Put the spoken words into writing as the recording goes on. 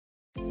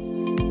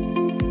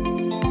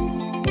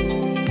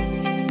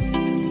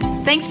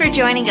Thanks for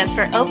joining us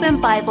for Open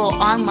Bible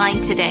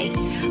Online today.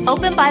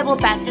 Open Bible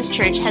Baptist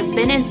Church has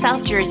been in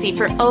South Jersey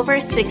for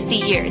over 60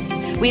 years.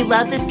 We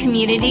love this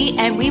community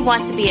and we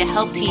want to be a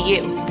help to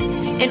you.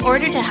 In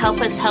order to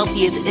help us help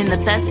you in the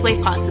best way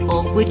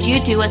possible, would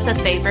you do us a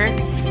favor?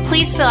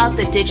 Please fill out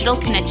the digital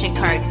connection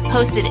card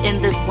posted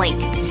in this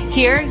link.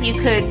 Here you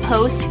could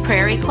post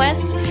prayer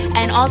requests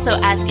and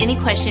also ask any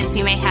questions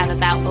you may have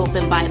about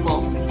Open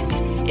Bible.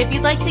 If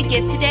you'd like to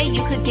give today,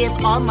 you could give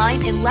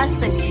online in less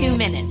than 2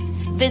 minutes.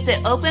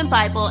 Visit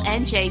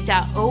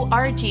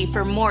openbiblenj.org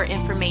for more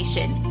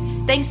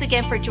information. Thanks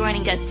again for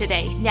joining us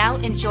today. Now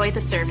enjoy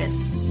the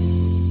service.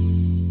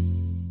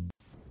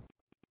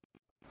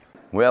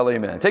 Well,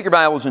 amen. Take your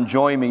Bibles and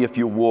join me, if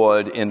you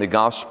would, in the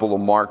Gospel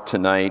of Mark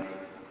tonight.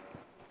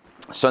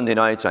 Sunday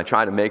nights, I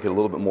try to make it a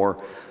little bit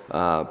more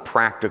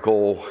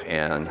practical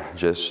and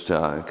just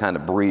kind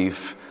of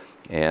brief,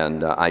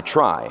 and I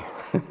try.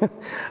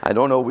 I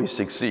don't always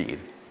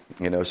succeed,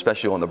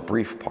 especially on the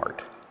brief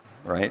part,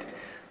 right?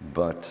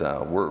 But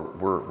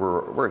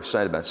we're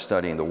excited about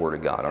studying the Word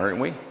of God, aren't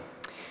we?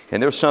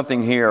 And there's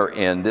something here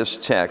in this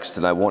text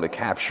that I want to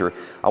capture.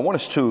 I want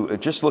us to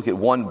just look at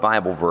one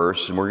Bible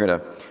verse, and we're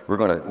gonna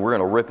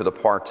rip it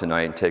apart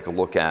tonight and take a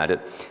look at it.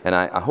 And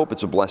I hope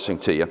it's a blessing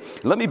to you.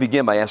 Let me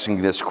begin by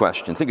asking this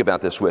question. Think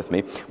about this with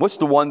me. What's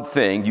the one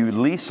thing you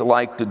least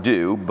like to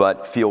do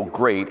but feel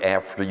great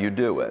after you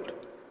do it?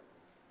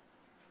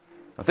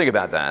 Now think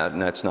about that,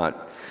 and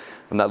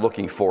I'm not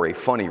looking for a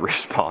funny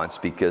response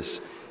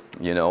because,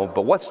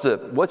 but what's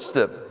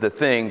the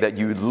thing that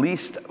you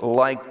least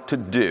like to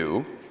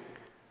do,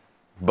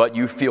 but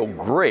you feel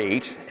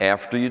great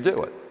after you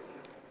do it?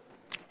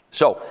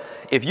 So,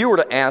 if you were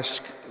to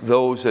ask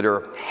those that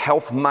are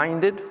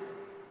health-minded,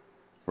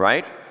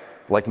 right,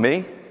 like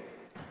me,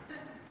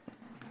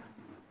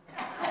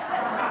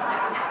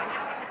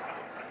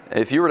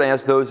 if you were to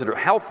ask those that are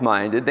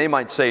health-minded, they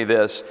might say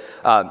this.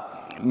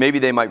 Maybe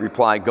they might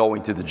reply,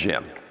 going to the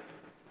gym,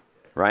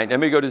 right?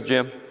 Anybody go to the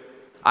gym?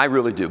 I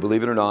really do.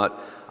 Believe it or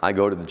not, I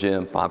go to the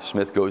gym. Bob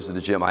Smith goes to the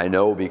gym. I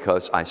know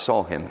because I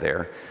saw him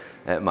there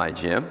at my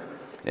gym.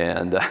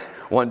 And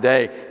one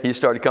day he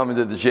started coming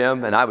to the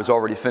gym, and I was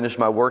already finished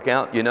my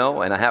workout,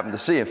 and I happened to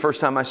see him.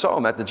 First time I saw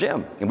him at the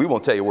gym. And we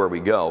won't tell you where we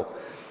go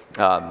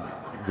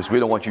because we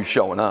don't want you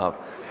showing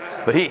up.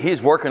 But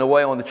he's working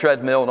away on the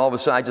treadmill, and all of a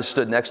sudden I just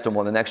stood next to him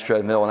on the next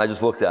treadmill, and I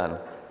just looked at him.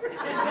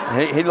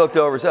 And he looked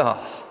over and said, "Oh,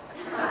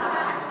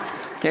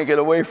 can't get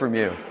away from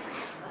you."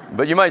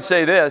 But you might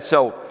say this,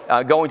 so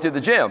going to the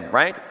gym,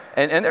 right?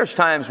 And there's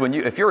times when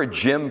if you're a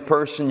gym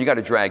person, you got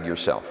to drag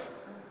yourself,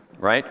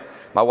 right?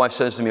 My wife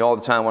says to me all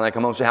the time when I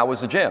come home, say, "How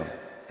was the gym?"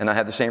 And I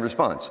have the same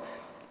response.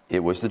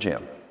 It was the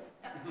gym,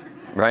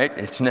 right?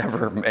 It's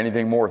never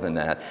anything more than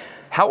that.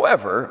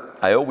 However,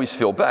 I always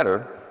feel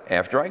better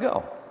after I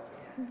go.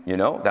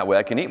 That way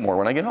I can eat more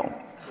when I get home.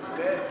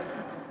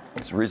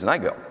 That's the reason I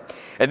go.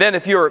 And then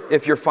if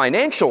you're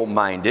financial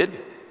minded,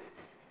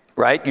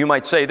 right, you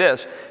might say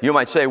this. You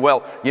might say,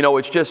 well,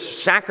 it's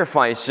just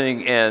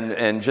sacrificing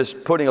and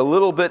just putting a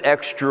little bit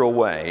extra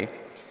away,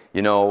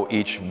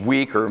 each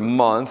week or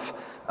month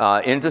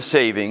into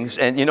savings.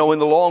 And, in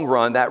the long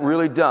run, that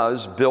really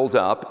does build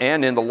up.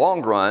 And in the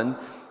long run,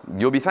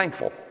 you'll be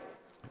thankful,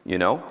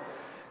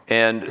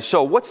 And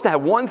so what's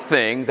that one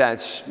thing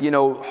that's,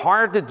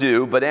 hard to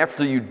do, but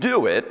after you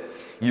do it,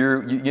 you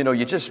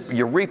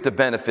reap the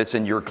benefits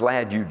and you're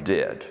glad you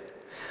did.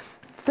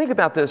 Think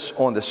about this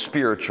on the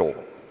spiritual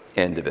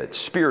end of it,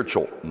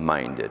 spiritual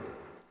minded,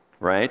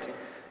 right?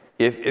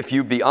 If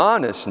you be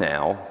honest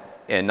now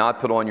and not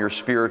put on your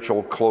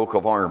spiritual cloak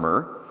of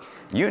armor,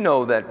 you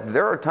know that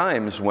there are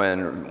times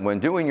when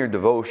doing your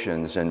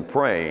devotions and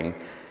praying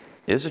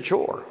is a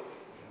chore.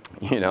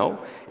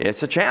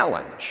 It's a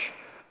challenge,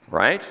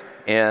 right?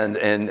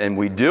 And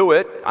we do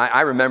it. I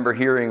remember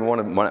hearing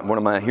one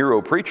of my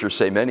hero preachers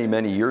say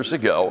many years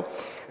ago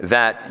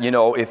that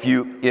if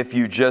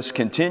you just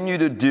continue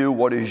to do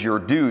what is your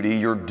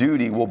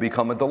duty will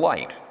become a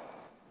delight,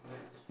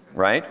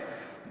 right?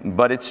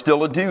 But it's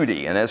still a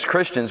duty, and as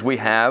Christians we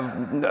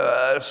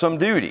have some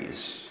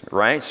duties,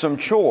 right? Some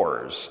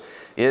chores.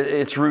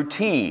 It's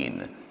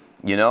routine,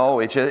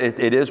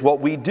 it is what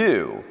we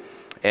do.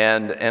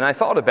 And I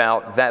thought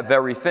about that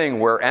very thing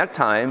where at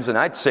times, and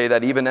I'd say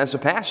that even as a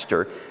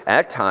pastor,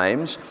 at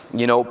times,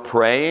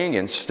 praying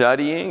and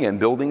studying and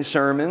building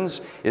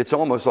sermons, it's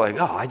almost like,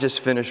 oh, I just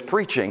finished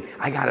preaching.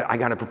 I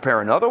got to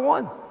prepare another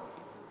one.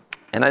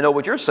 And I know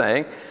what you're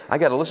saying. I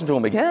got to listen to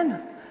them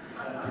again,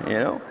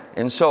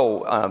 And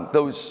so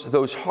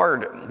those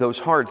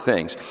hard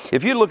things.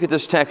 If you look at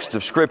this text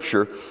of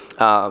Scripture,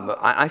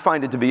 I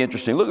find it to be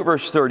interesting. Look at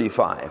verse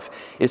 35.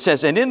 It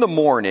says, "And in the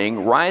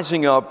morning,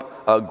 rising up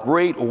a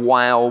great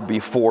while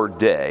before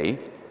day,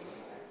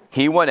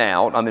 he went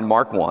out," I'm in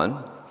Mark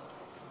 1,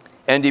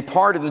 "and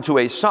departed into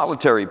a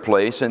solitary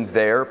place and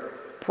there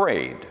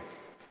prayed."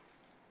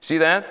 See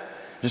that?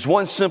 Just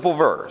one simple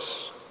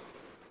verse.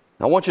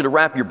 I want you to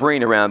wrap your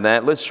brain around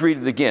that. Let's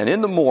read it again. "In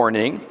the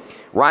morning,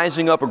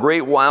 rising up a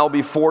great while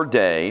before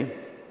day,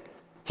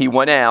 he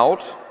went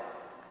out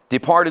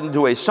departed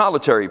into a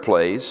solitary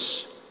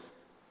place,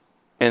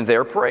 and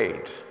there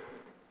prayed.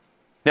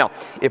 Now,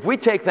 if we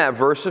take that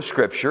verse of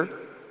Scripture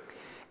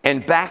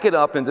and back it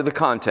up into the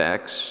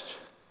context,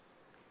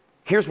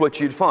 here's what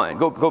you'd find.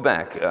 Go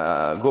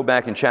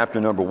back in chapter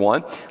number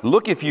 1.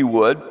 Look, if you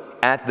would,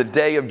 at the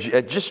day of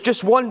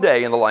just one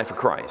day in the life of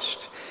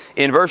Christ.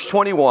 In verse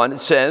 21, it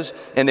says,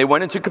 "And they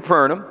went into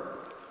Capernaum,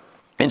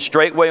 and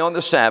straightway on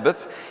the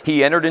Sabbath,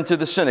 he entered into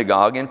the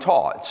synagogue and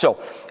taught." So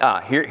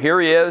here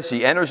he is.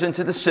 He enters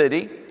into the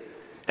city,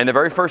 and the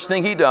very first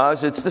thing he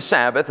does, it's the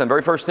Sabbath, and the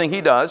very first thing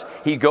he does,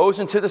 he goes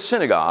into the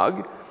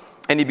synagogue,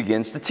 and he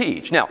begins to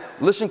teach. Now,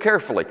 listen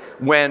carefully.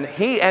 When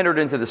he entered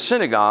into the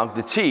synagogue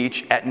to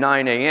teach at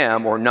 9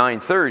 a.m. or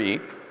 9:30,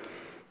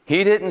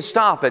 he didn't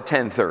stop at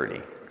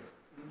 10:30.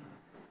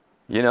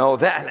 You know,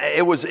 that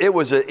it was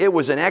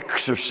an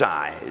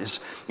exercise.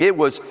 It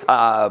was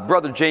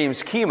Brother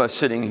James Kema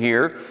sitting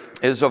here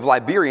is of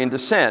Liberian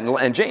descent,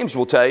 and James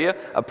will tell you,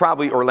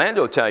 probably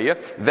Orlando will tell you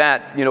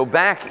that, you know,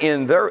 back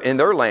in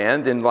their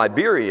land in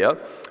Liberia,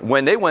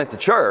 when they went to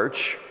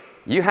church,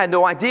 you had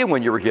no idea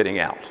when you were getting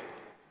out.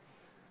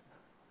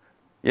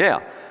 Yeah,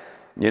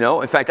 you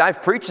know, in fact,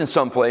 I've preached in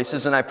some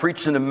places, and I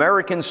preached an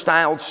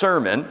American-styled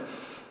sermon,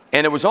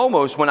 and it was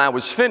almost when I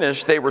was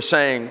finished, they were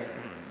saying,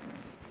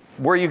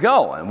 "Where are you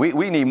going?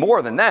 We need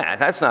more than that.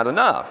 That's not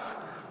enough,"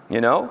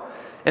 you know?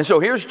 And so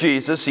here's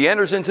Jesus. He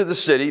enters into the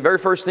city. Very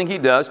first thing he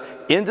does,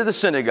 into the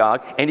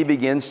synagogue, and he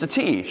begins to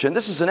teach. And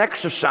this is an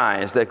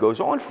exercise that goes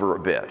on for a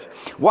bit.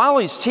 While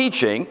he's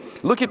teaching,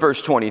 look at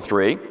verse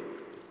 23.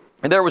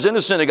 "And there was in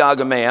the synagogue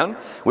a man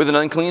with an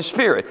unclean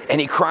spirit, and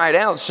he cried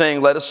out,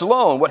 saying, Let us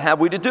alone. What have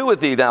we to do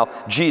with thee, thou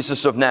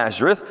Jesus of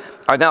Nazareth?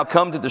 Art thou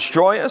come to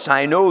destroy us?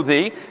 I know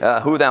thee,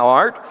 who thou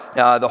art,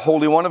 the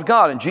Holy One of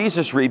God. And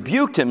Jesus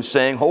rebuked him,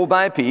 saying, Hold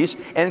thy peace,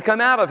 and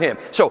come out of him."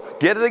 So,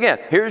 get it again.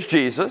 Here's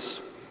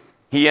Jesus.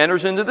 He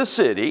enters into the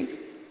city.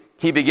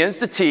 He begins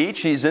to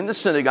teach. He's in the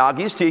synagogue.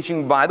 He's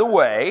teaching. By the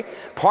way,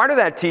 part of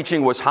that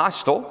teaching was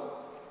hostile,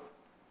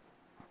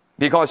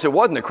 because it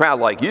wasn't a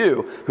crowd like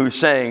you who's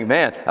saying,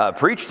 "Man,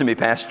 preach to me,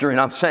 Pastor," and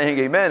I'm saying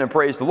amen and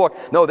praise the Lord.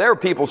 No, there were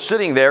people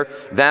sitting there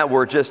that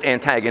were just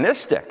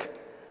antagonistic.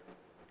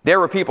 There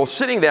were people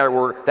sitting there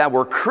that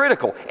were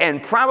critical,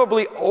 and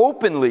probably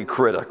openly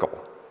critical.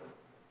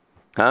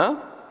 Huh?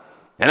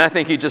 And I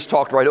think he just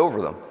talked right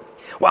over them.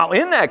 While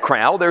in that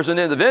crowd, there's an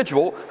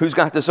individual who's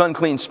got this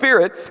unclean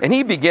spirit, and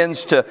he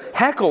begins to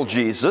heckle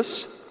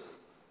Jesus.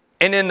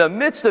 And in the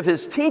midst of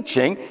his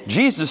teaching,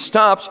 Jesus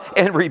stops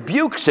and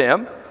rebukes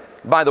him.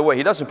 By the way,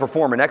 he doesn't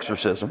perform an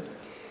exorcism.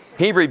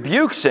 He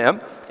rebukes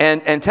him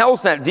and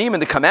tells that demon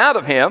to come out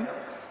of him,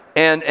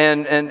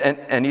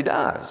 and he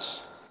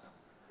does.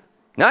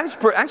 Now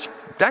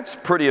that's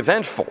pretty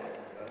eventful.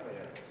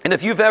 And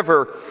if you've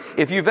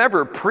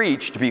ever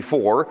preached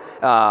before,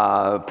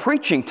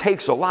 preaching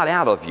takes a lot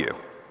out of you.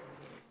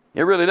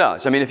 It really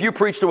does. I mean, if you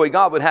preach the way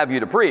God would have you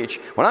to preach,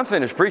 when I'm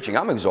finished preaching,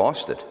 I'm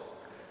exhausted.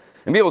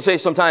 And people say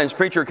sometimes,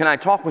 "Preacher, can I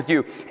talk with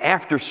you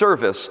after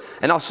service?"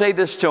 And I'll say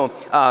this to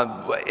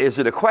them, is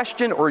it a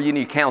question or you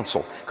need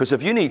counsel? Because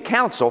if you need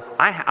counsel,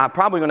 I'm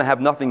probably going to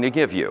have nothing to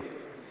give you.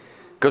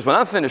 Because when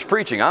I'm finished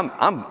preaching,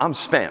 I'm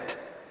spent.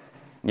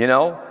 You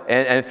know?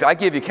 And if I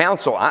give you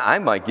counsel, I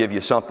might give you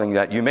something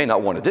that you may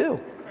not want to do.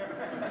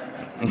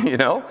 You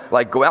know?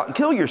 Like go out and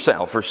kill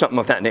yourself or something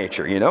of that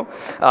nature, you know?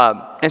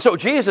 And so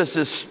Jesus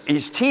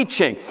he's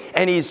teaching,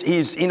 and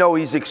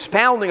he's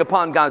expounding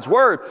upon God's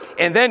word,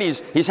 and then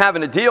he's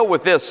having to deal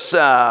with this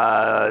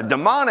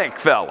demonic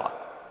fella,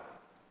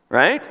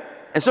 right?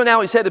 And so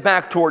now he's headed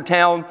back toward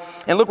town,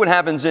 and look what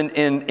happens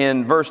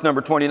in verse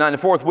number 29.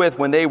 "And forthwith,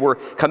 when they were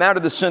come out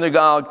of the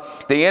synagogue,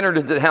 they entered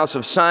into the house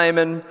of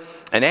Simon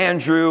and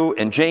Andrew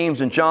and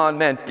James and John."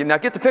 Man, now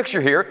get the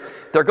picture here.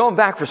 They're going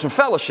back for some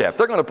fellowship.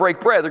 They're going to break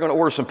bread. They're going to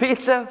order some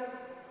pizza,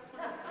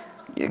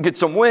 get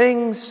some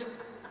wings.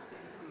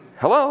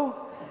 Hello?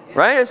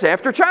 Right? It's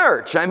after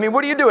church. I mean,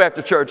 what do you do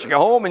after church? You go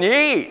home and you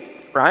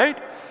eat, right?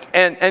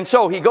 And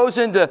so he goes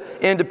into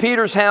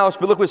Peter's house,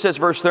 but look what it says,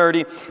 verse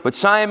 30. But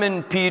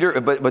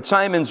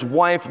Simon's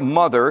wife,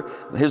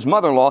 his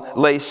mother-in-law,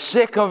 lay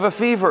sick of a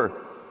fever.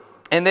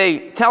 And they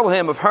tell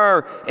him of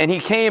her, and he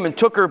came and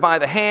took her by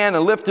the hand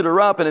and lifted her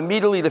up, and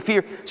immediately the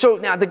fever. So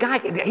now the guy,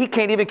 he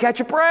can't even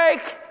catch a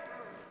break.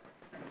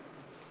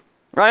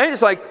 Right?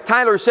 It's like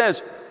Tyler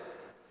says,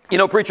 "You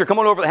know, preacher, come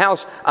on over to the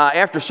house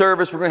after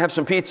service. We're going to have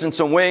some pizza and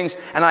some wings."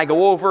 And I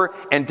go over,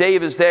 and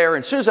Dave is there.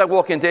 And as soon as I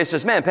walk in, Dave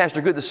says, "Man, Pastor,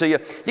 good to see you.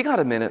 You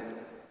got a minute?"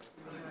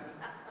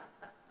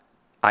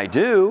 I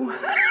do.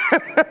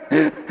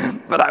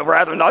 But I'd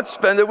rather not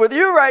spend it with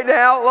you right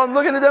now. I'm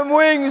looking at them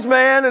wings,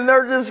 man, and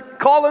they're just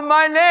calling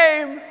my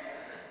name.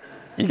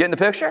 You getting the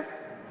picture?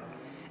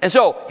 And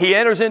so he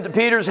enters into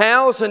Peter's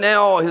house, and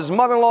now his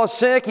mother-in-law's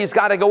sick. He's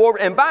got to go over.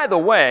 And by the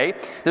way,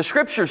 the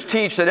scriptures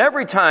teach that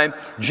every time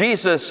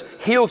Jesus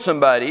healed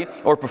somebody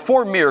or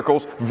performed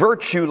miracles,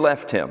 virtue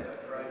left him.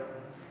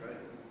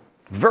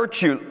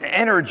 Virtue,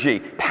 energy,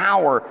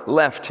 power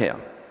left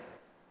him.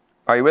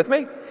 Are you with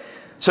me?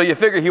 So you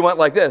figure he went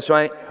like this,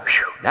 right?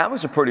 Whew, that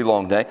was a pretty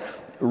long day.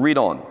 read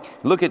on.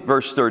 Look at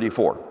verse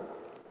 34.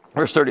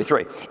 Verse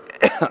 33.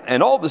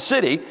 And all the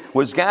city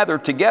was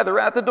gathered together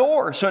at the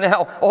door. So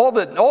now all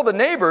the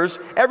neighbors,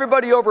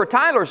 everybody over at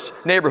Tyler's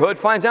neighborhood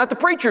finds out the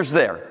preacher's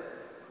there.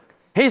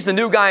 He's the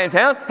new guy in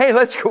town. Hey,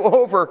 let's go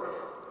over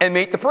and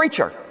meet the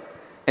preacher.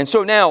 And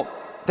so now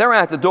they're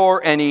at the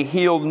door, and he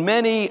healed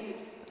many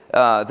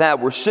that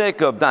were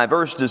sick of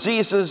diverse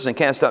diseases and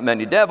cast out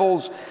many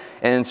devils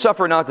and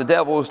suffered not the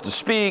devils to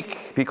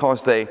speak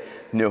because they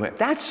knew him.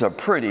 That's a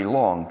pretty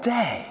long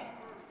day.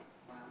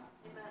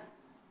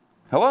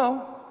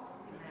 Hello?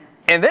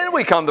 And then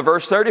we come to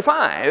verse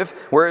 35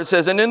 where it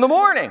says, and in the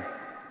morning,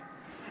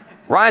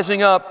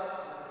 rising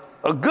up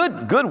a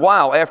good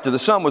while after the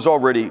sun was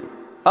already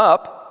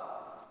up.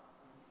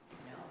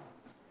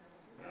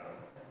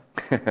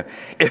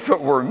 If it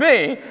were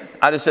me,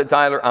 I'd have said,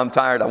 Tyler, I'm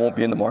tired. I won't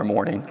be in tomorrow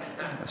morning.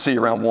 See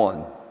you around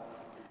 1.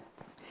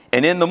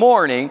 And in the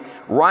morning,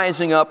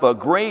 rising up a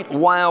great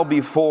while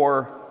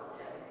before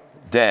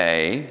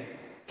day,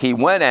 he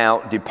went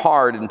out,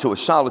 departed into a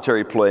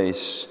solitary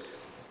place,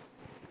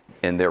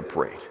 and there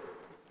prayed.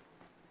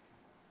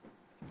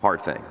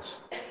 Hard things.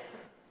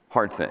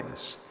 Hard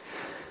things.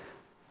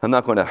 I'm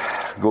not going to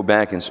go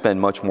back and spend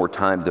much more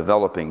time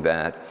developing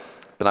that,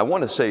 but I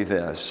want to say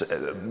this.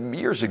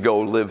 Years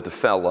ago lived a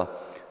fella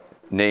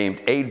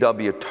named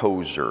A.W.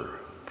 Tozer.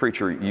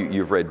 Preacher,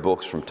 you've read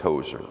books from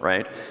Tozer,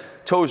 right?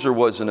 Tozer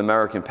was an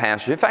American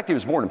pastor. In fact, he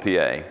was born in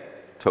PA,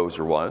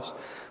 Tozer was.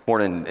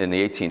 Born in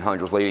the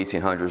 1800s, late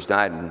 1800s,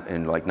 died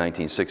in like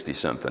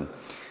 1960-something.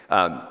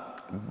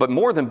 But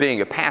more than being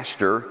a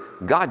pastor,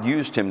 God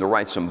used him to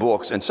write some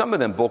books, and some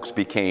of them books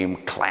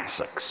became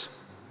classics.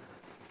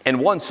 And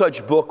one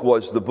such book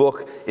was the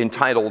book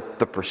entitled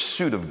The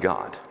Pursuit of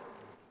God.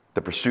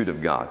 The Pursuit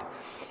of God.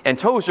 And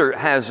Tozer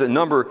has a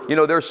number,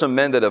 there's some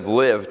men that have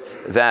lived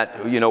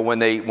that, when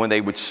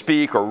they would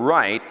speak or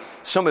write,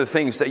 some of the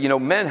things that,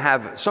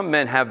 some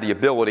men have the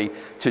ability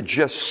to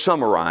just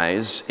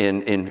summarize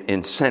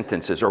in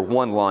sentences or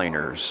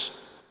one-liners,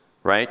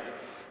 right?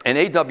 And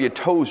A.W.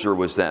 Tozer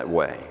was that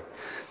way.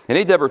 And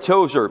A.W.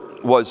 Tozer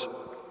was,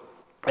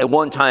 at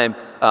one time,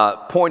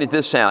 pointed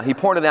this out. He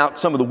pointed out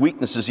some of the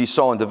weaknesses he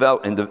saw in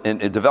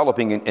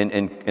developing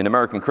in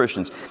American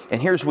Christians.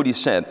 And here's what he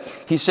said.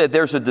 He said,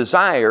 there's a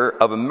desire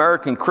of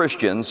American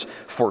Christians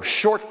for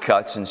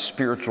shortcuts in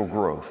spiritual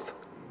growth.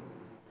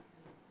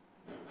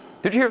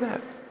 Did you hear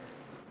that?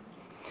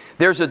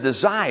 There's a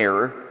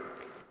desire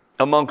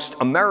amongst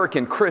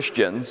American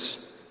Christians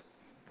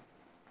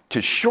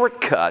to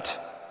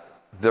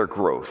shortcut their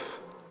growth.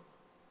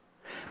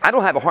 I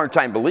don't have a hard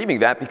time believing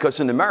that because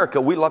in America,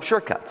 we love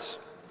shortcuts,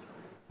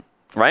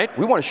 right?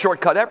 We want to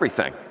shortcut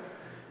everything,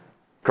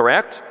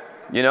 correct?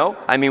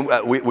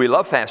 We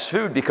love fast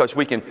food because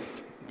we can,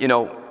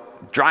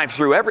 drive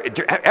through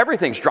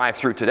everything's drive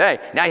through today.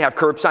 Now you have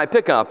curbside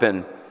pickup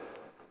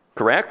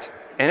correct?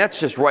 And that's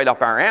just right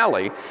up our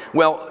alley.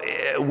 Well,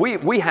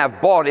 we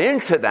have bought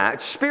into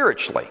that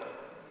spiritually.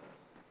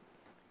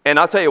 And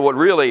I'll tell you what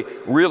really,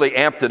 really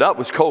amped it up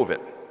was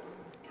COVID,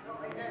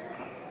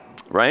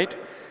 right?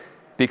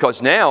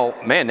 Because now,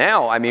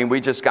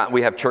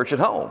 we have church at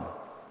home.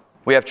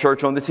 We have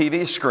church on the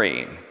TV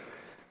screen.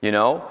 We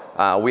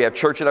have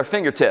church at our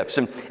fingertips.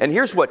 And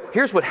here's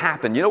what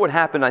happened. You know what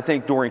happened, I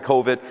think, during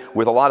COVID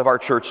with a lot of our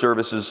church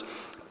services?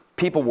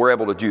 People were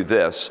able to do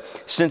this.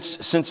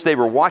 Since they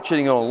were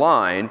watching it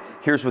online,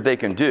 here's what they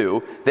can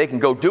do. They can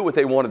go do what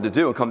they wanted to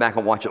do and come back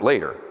and watch it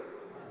later.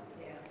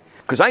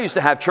 Because I used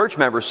to have church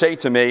members say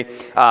to me,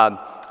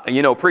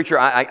 preacher,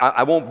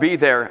 I won't be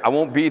there. I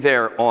won't be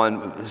there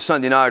on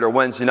Sunday night or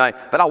Wednesday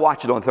night, but I'll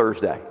watch it on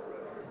Thursday.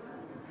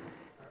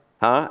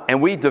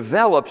 And we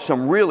developed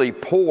some really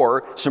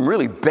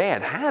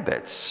bad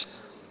habits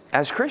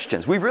as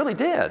Christians. We really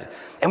did.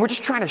 And we're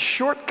just trying to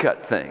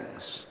shortcut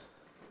things.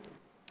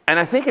 And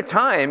I think at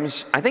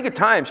times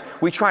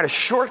we try to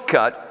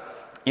shortcut,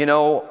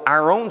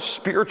 our own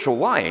spiritual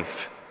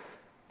life.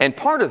 And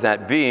part of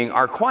that being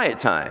our quiet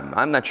time.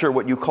 I'm not sure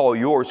what you call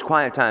yours,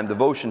 quiet time,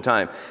 devotion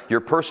time, your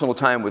personal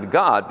time with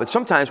God, but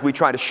sometimes we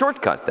try to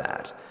shortcut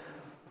that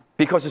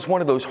because it's one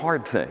of those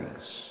hard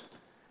things.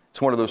 It's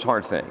one of those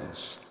hard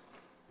things.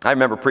 I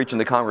remember preaching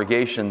to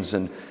congregations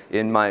and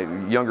in my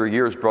younger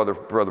years, brother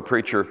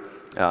preacher,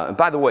 and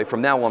by the way,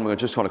 from now on, I'm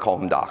just going to call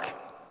him Doc.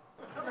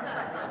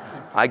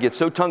 I get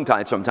so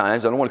tongue-tied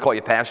sometimes, I don't want to call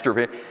you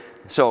pastor.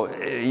 So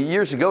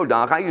years ago,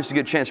 Doc, I used to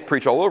get a chance to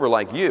preach all over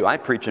like you. I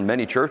preached in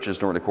many churches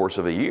during the course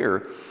of a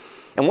year.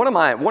 And one of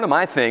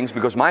my things,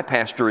 because my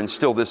pastor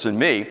instilled this in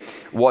me,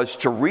 was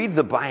to read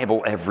the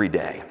Bible every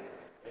day.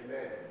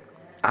 Amen.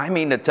 I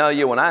mean to tell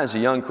you, when I was a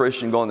young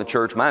Christian going to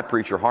church, my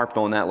preacher harped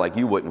on that like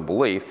you wouldn't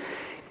believe.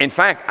 In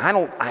fact,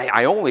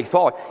 I only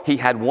thought he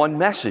had one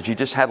message. He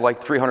just had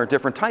like 300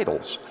 different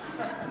titles.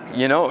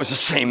 You know, it was the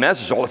same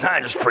message all the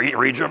time. Just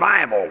read your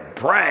Bible,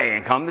 pray,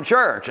 and come to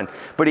church.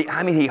 But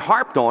he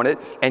harped on it,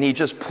 and he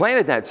just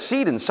planted that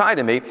seed inside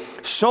of me,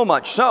 so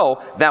much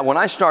so that when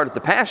I started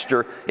to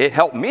pastor, it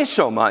helped me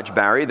so much,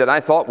 Barry, that I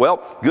thought,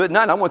 well, good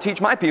night, I'm going to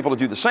teach my people to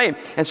do the same.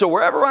 And so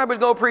wherever I would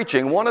go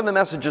preaching, one of the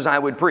messages I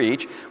would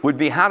preach would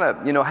be how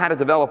to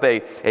develop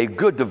a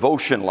good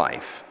devotion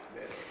life.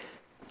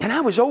 And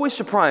I was always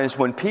surprised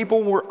when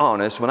people were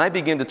honest, when I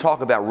began to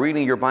talk about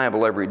reading your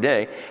Bible every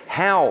day,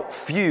 how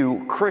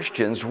few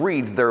Christians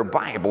read their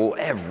Bible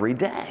every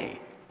day.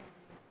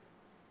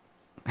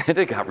 And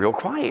it got real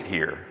quiet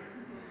here.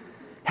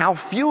 How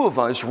few of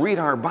us read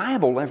our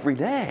Bible every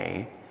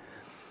day,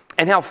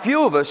 and how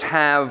few of us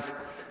have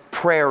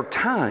prayer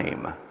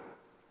time.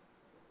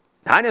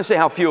 Now, I didn't say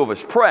how few of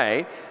us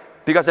pray,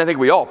 because I think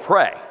we all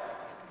pray.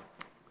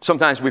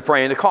 Sometimes we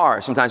pray in the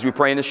car. Sometimes we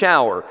pray in the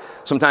shower.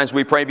 Sometimes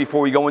we pray before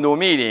we go into a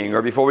meeting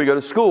or before we go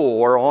to school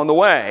or on the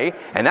way.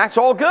 And that's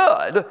all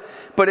good.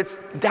 But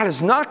that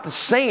is not the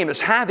same as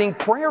having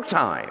prayer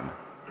time.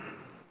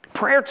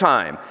 Prayer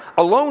time,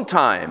 alone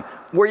time,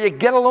 where you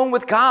get alone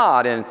with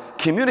God and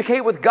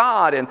communicate with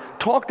God and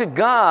talk to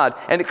God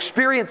and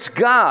experience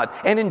God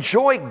and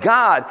enjoy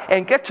God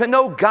and get to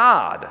know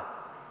God.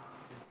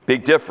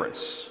 Big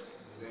difference.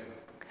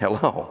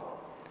 Hello.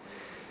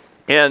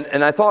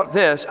 And I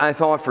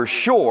thought for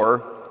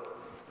sure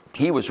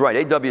he was right.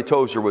 A.W.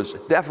 Tozer was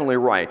definitely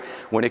right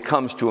when it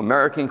comes to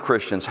American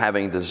Christians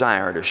having a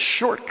desire to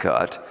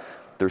shortcut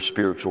their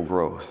spiritual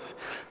growth.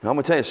 Now, I'm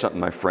going to tell you something,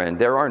 my friend.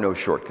 There are no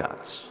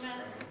shortcuts.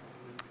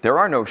 There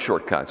are no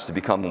shortcuts to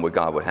becoming what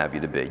God would have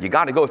you to be. You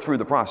got to go through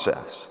the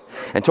process.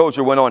 And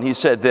Tozer went on, he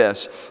said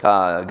this,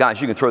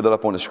 guys, you can throw that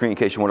up on the screen in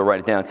case you want to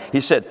write it down.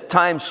 He said,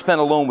 time spent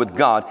alone with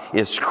God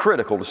is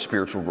critical to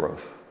spiritual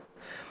growth.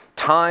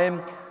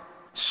 Time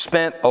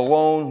spent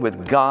alone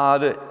with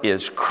God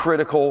is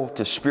critical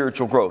to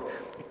spiritual growth.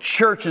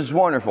 Church is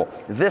wonderful.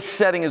 This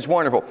setting is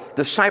wonderful.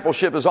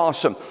 Discipleship is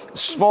awesome.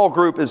 Small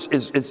group is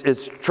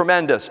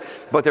tremendous.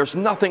 But there's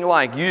nothing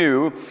like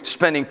you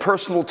spending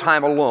personal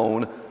time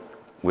alone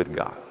with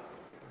God.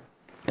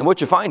 And what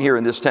you find here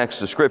in this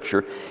text of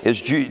Scripture is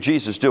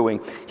Jesus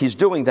he's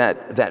doing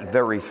that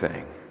very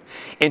thing.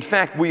 In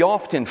fact, we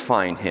often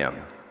find him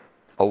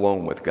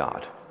alone with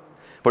God.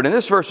 But in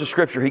this verse of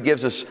Scripture, he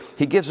gives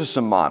us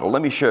a model.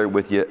 Let me share it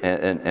with you,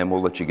 and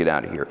we'll let you get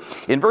out of here.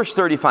 In verse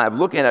 35,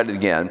 looking at it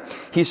again,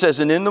 he says,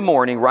 and in the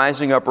morning,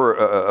 rising up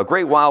a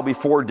great while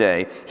before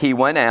day, he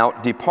went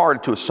out,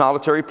 departed to a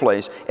solitary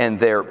place, and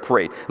there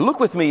prayed. Look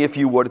with me, if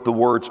you would, at the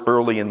words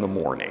early in the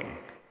morning.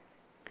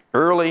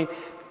 Early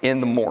in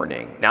the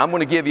morning. Now, I'm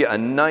going to give you a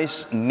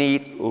nice,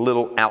 neat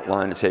little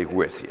outline to take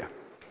with you.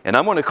 And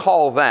I'm going to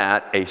call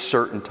that a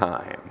certain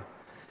time.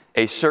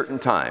 A certain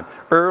time,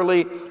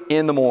 early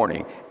in the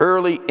morning,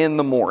 early in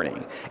the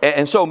morning.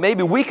 And so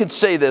maybe we could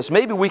say this,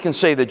 maybe we can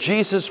say that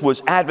Jesus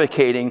was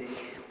advocating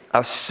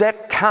a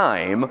set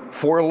time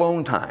for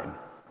alone time.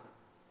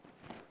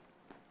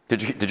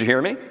 Did you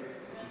hear me?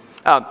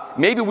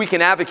 Maybe we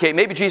can advocate,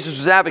 maybe Jesus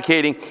was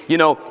advocating,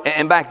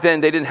 and back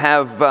then they didn't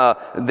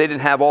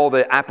have all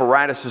the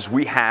apparatuses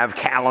we have,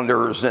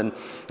 calendars and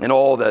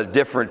all the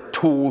different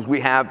tools we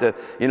have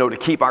to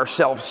keep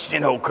ourselves,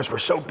 because we're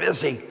so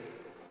busy.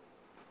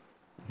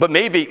 But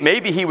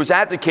maybe he was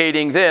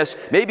advocating this.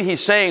 Maybe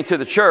he's saying to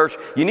the church,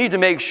 you need to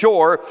make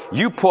sure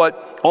you put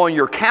on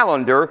your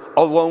calendar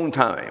alone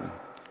time.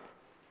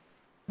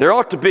 There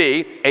ought to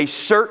be a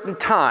certain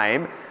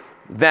time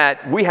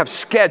that we have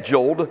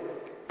scheduled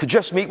to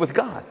just meet with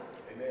God.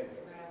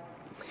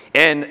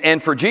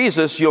 And for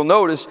Jesus, you'll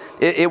notice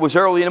it was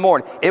early in the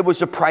morning. It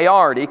was a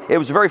priority. It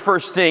was the very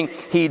first thing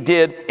he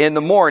did in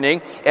the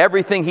morning.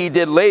 Everything he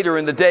did later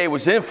in the day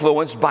was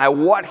influenced by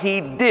what he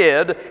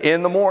did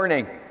in the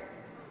morning.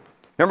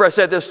 Remember I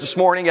said this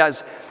morning,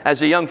 as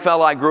a young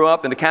fellow, I grew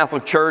up in the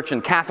Catholic Church,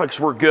 and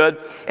Catholics were good,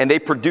 and they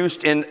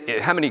produced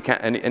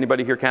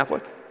anybody here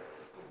Catholic?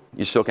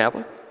 You still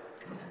Catholic?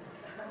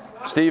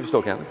 Steve,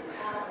 still Catholic?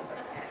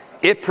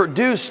 It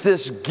produced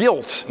this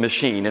guilt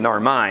machine in our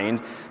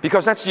mind,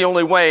 because that's the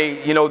only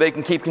way, they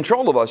can keep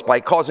control of us, by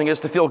causing us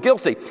to feel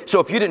guilty.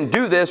 So if you didn't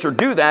do this or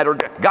do that, or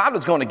God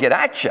was going to get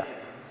at you.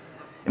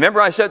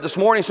 Remember I said this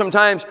morning,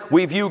 sometimes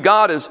we view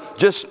God as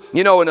just,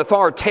 an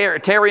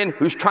authoritarian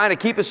who's trying to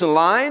keep us in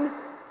line?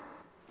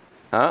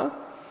 Huh?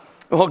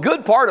 Well, a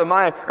good part of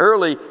my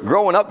early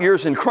growing up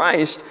years in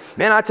Christ,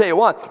 man, I tell you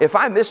what, if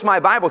I missed my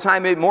Bible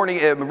time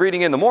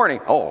reading in the morning,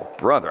 oh,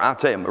 brother, I'll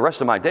tell you, the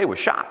rest of my day was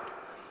shot.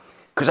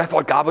 Because I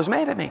thought God was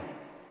mad at me.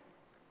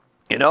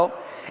 And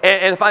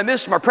if I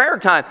missed my prayer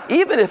time,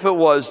 even if it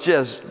was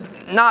just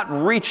not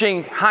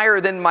reaching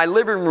higher than my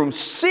living room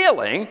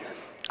ceiling,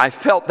 I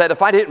felt that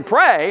if I didn't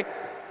pray,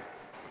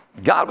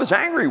 God was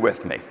angry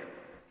with me.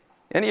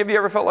 Any of you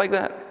ever felt like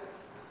that?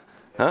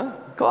 Huh?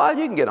 God,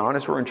 you can get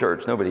honest. We're in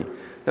church. Nobody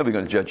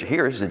going to judge you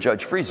here. This is a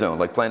judge-free zone,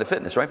 like Planet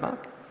Fitness, right, Mom?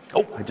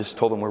 Oh, I just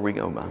told them where we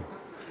go, Mom.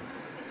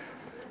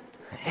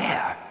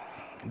 Yeah.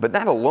 But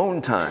that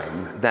alone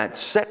time, that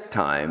set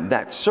time,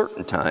 that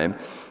certain time,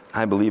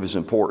 I believe is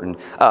important.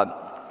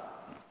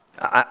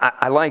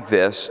 I like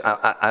this.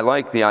 I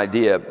like the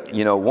idea.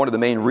 One of the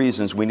main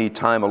reasons we need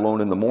time alone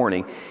in the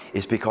morning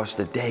is because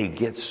the day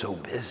gets so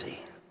busy.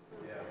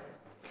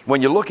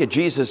 When you look at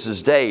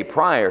Jesus' day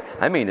prior,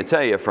 I mean to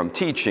tell you, from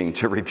teaching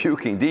to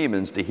rebuking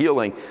demons to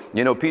healing,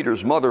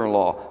 Peter's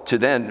mother-in-law, to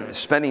then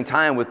spending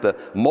time with the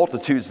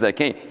multitudes that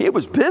came, he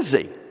was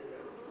busy,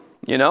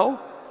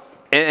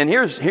 And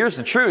here's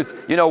the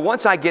truth.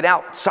 Once I get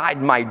outside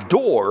my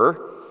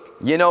door,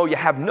 you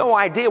have no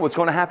idea what's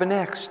going to happen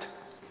next.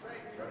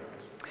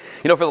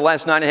 For the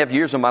last 9.5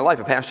 years of my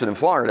life, I pastored in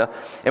Florida,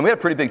 and we had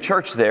a pretty big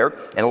church there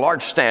and a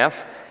large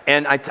staff.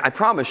 And I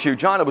promise you,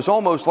 John, it was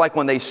almost like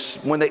when they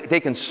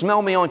can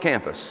smell me on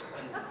campus.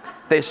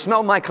 They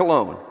smell my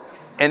cologne.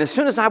 And as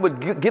soon as I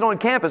would get on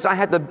campus, I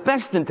had the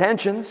best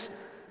intentions,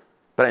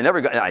 but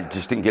I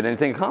just didn't get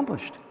anything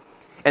accomplished.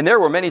 And there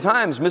were many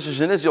times, Mrs.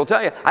 Janizzi will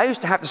tell you, I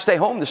used to have to stay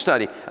home to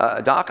study.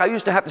 Doc, I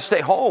used to have to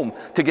stay home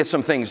to get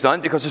some things done,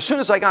 because as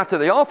soon as I got to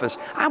the office,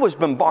 I was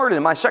bombarded,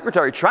 and my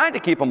secretary tried to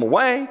keep them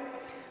away.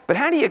 But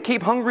how do you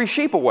keep hungry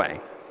sheep away?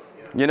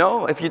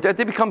 If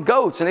they become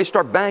goats and they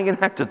start banging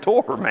at the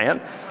door,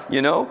 man,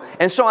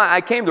 And so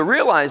I came to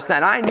realize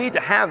that I need to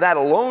have that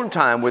alone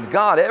time with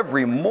God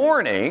every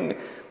morning,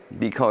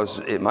 because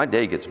my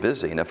day gets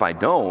busy. And if I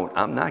don't,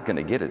 I'm not going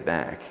to get it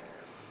back.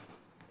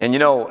 And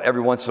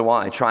every once in a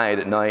while I try it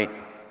at night.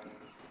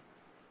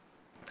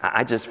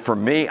 I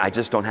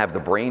just don't have the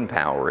brain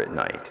power at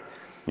night.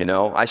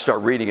 I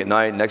start reading at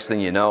night, next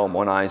thing you know,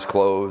 one eye's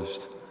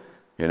closed.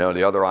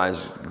 The other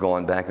eye's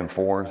going back and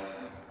forth.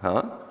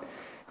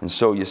 And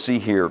so you see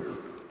here,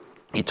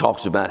 he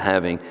talks about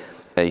having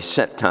a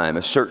set time,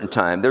 a certain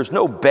time. There's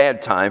no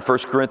bad time. 1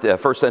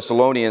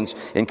 Thessalonians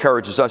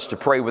encourages us to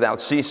pray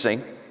without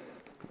ceasing,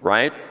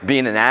 right?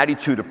 Being an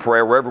attitude of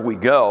prayer wherever we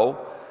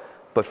go.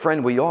 But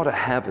friend, we ought to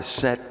have a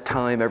set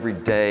time every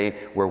day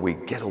where we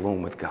get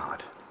alone with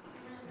God,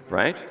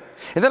 right?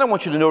 And then I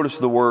want you to notice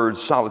the word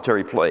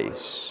solitary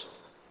place.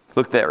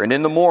 Look there. And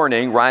in the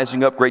morning,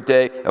 rising up great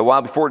day, a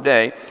while before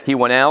day, he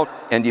went out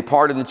and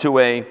departed into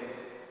a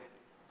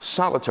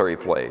solitary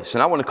place.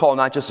 And I want to call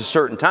not just a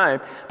certain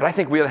time, but I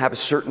think we ought to have a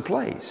certain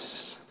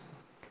place.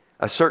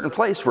 A certain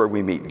place where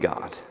we meet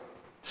God.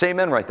 Say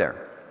amen right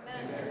there.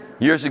 Amen.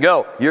 Years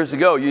ago, you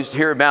used to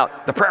hear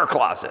about the prayer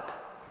closet.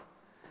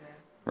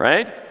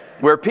 Right?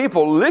 Where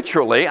people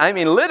literally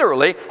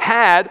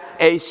had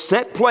a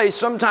set place,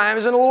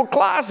 sometimes in a little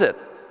closet.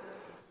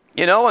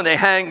 And they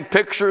hang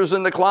pictures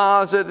in the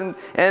closet,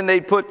 and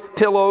they put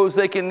pillows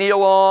they can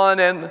kneel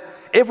on, and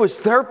it was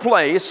their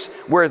place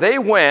where they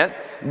went,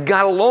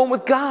 got alone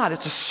with God.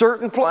 It's a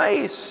certain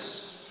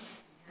place.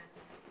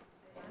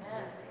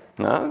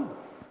 Huh?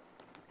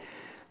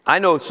 I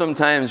know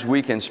sometimes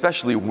we can,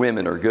 especially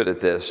women are good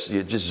at this,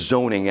 just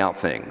zoning out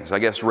things. I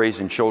guess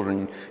raising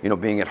children,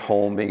 being at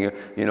home, being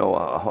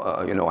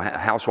a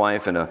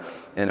housewife and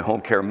a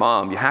home care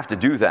mom, you have to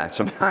do that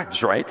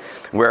sometimes, right?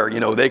 Where,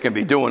 they can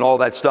be doing all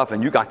that stuff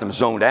and you got them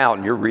zoned out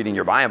and you're reading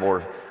your Bible.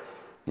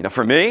 Or,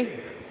 for me,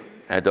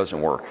 that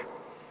doesn't work.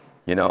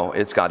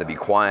 It's got to be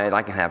quiet.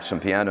 I can have some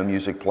piano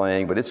music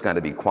playing, but it's got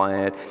to be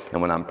quiet.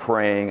 And when I'm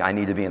praying, I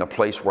need to be in a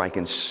place where I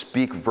can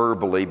speak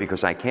verbally,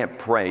 because I can't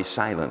pray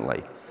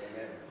silently.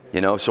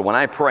 So when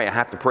I pray, I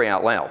have to pray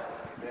out loud.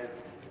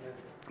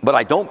 But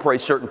I don't pray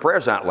certain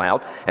prayers out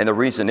loud, and the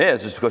reason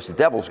is because the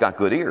devil's got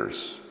good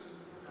ears.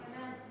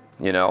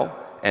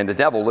 And the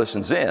devil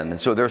listens in. And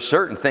so there's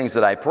certain things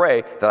that I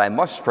pray that I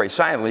must pray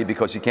silently,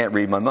 because he can't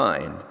read my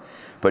mind,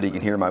 but he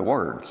can hear my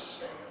words.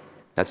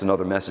 That's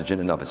another message in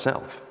and of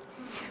itself.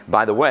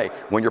 By the way,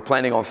 when you're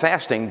planning on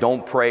fasting,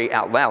 don't pray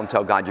out loud and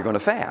tell God you're going to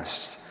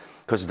fast,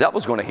 because the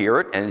devil's going to hear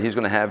it, and he's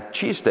going to have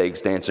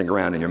cheesesteaks dancing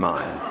around in your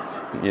mind,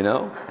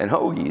 and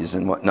hoagies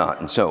and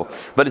whatnot. And so,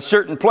 but a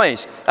certain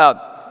place.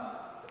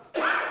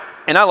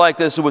 And I like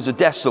this. It was a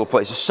desolate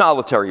place, a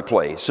solitary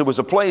place. It was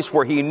a place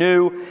where he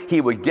knew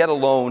he would get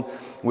alone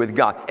with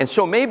God. And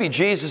so maybe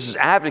Jesus is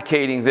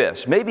advocating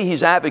this. Maybe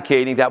he's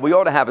advocating that we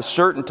ought to have a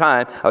certain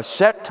time, a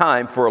set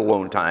time for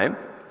alone time.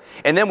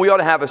 And then we ought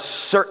to have a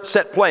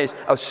set place,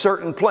 a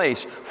certain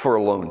place for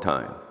alone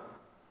time.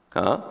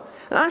 Now,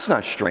 that's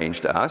not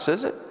strange to us,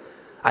 is it?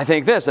 I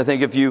think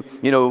if you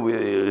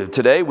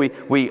today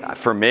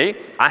for me,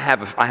 I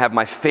have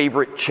my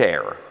favorite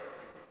chair.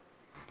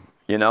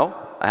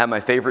 I have my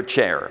favorite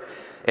chair.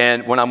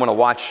 And when I'm going to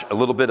watch a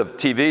little bit of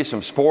TV,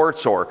 some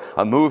sports or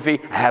a movie,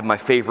 I have my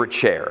favorite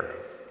chair.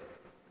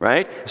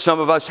 Right? Some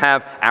of us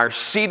have our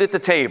seat at the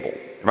table.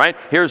 Right?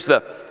 Here's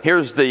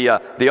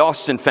the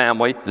Austin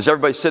family. Does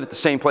everybody sit at the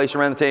same place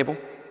around the table?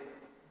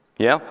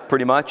 Yeah,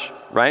 pretty much.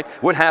 Right?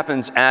 What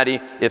happens,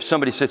 Addie, if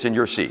somebody sits in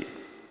your seat?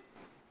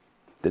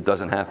 It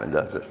doesn't happen,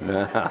 does it?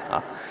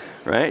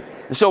 Right?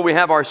 And so we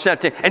have our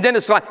set thing. And then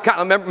it's like, God,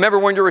 remember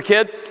when you were a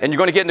kid and you're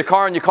going to get in the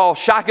car and you call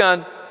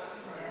shotgun?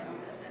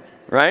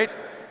 Right?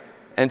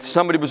 And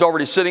somebody was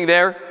already sitting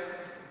there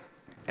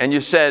and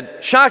you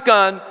said,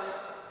 shotgun.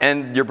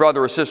 And your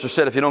brother or sister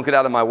said, if you don't get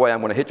out of my way, I'm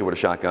going to hit you with a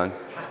shotgun.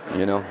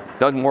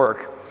 Doesn't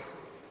work.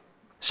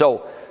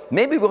 So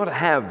maybe we ought to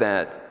have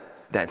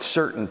that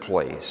certain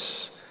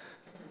place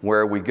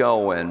where we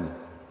go and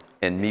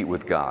meet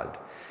with God.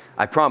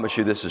 I promise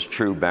you this is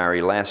true,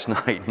 Barry. Last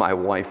night, my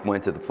wife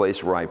went to the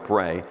place where I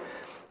pray.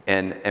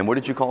 And what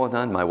did you call it,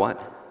 Don? My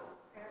what?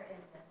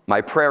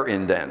 My prayer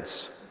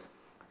indents.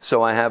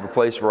 So I have a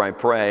place where I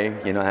pray.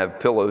 I have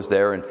pillows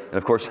there. And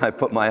of course, I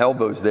put my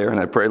elbows there and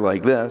I pray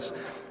like this,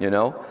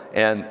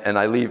 and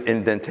I leave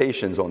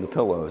indentations on the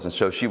pillows. And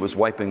so she was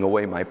wiping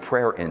away my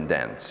prayer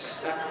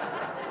indents.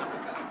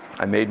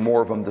 I made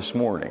more of them this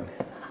morning.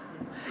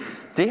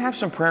 Do you have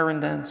some prayer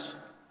indents?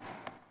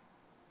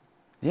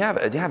 Do you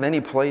have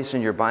any place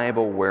in your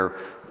Bible where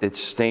it's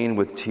stained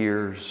with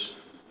tears?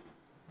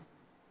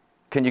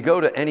 Can you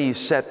go to any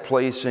set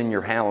place in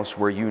your house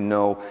where you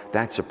know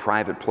that's a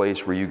private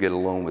place where you get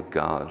alone with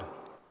God?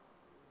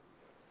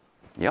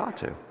 You ought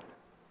to.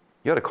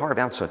 You ought to carve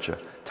out such a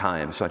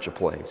time, such a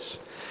place.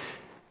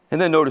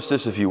 And then notice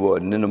this if you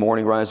would. And in the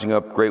morning, rising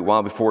up, great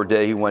while before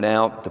day, he went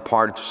out,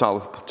 departed to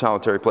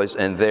solitary place,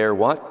 and there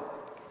what?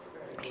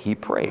 He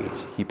prayed.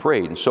 He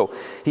prayed. And so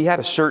he had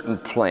a certain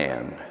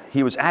plan.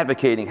 He was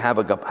advocating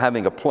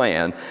having a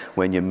plan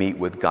when you meet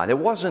with God. It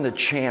wasn't a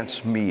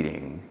chance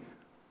meeting.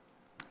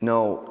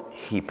 No,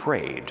 he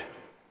prayed.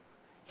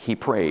 He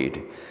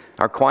prayed.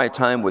 Our quiet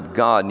time with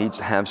God needs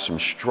to have some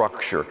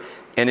structure.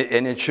 And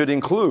it should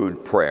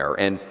include prayer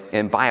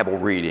and Bible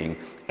reading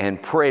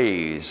and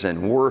praise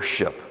and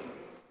worship.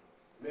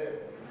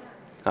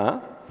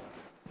 Huh?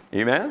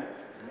 Amen?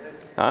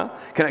 Huh?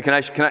 Can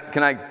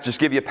I just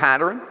give you a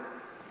pattern?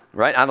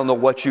 Right? I don't know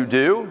what you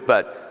do,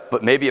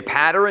 but maybe a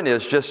pattern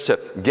is just to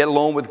get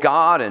alone with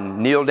God and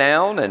kneel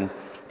down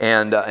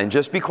and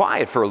just be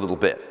quiet for a little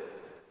bit.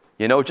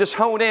 Just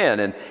hone in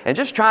and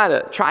just try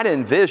to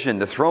envision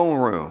the throne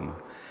room.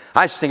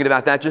 I was thinking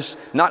about that just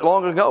not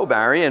long ago,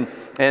 Barry, and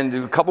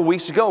a couple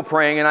weeks ago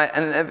praying,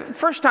 and the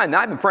first time,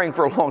 I've been praying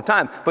for a long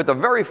time, but the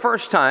very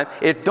first time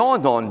it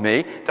dawned on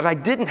me that I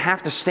didn't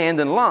have to stand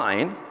in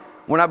line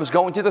when I was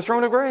going to the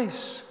throne of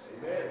grace.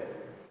 Amen.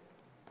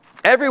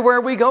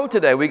 Everywhere we go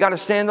today, we got to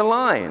stand in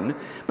line,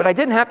 but I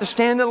didn't have to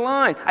stand in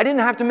line. I didn't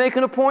have to make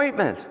an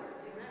appointment.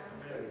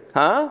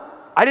 Huh?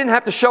 I didn't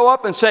have to show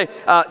up and say,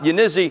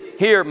 Yanizzi,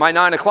 here, my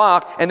 9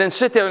 o'clock, and then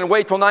sit there and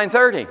wait till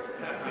 9:30.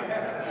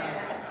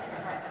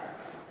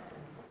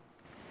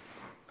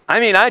 I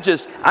mean,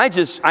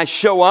 I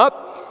show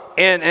up,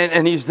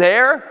 and he's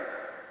there,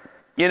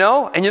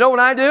 and you know what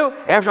I do?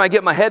 After I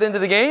get my head into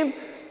the game,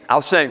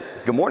 I'll say,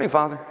 good morning,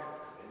 Father.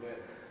 Amen.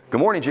 Good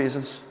morning,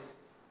 Jesus.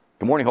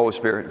 Good morning, Holy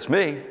Spirit. It's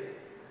me.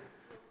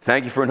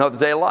 Thank you for another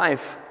day of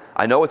life.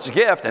 I know it's a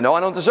gift. I know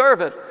I don't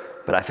deserve it,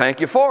 but I thank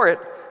you for it.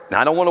 And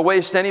I don't want to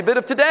waste any bit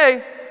of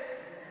today.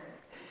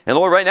 And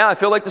Lord, right now I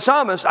feel like the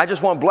psalmist. I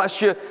just want to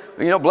bless you.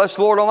 Bless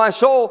the Lord, oh my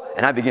soul.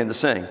 And I begin to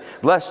sing.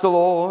 Bless the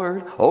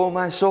Lord, oh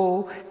my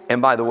soul.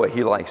 And by the way,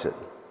 he likes it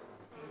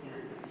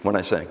when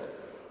I sing.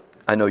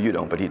 I know you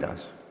don't, but he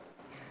does.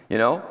 And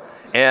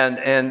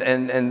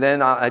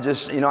then I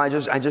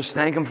just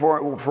thank him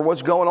for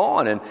what's going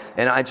on.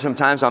 And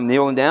sometimes I'm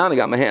kneeling down. I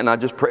got my hand, and I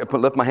just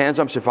lift my hands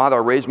up and say, Father, I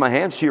raise my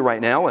hands to you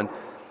right now.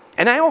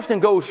 And I often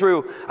go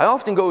through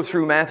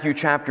Matthew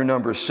chapter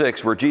number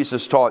 6, where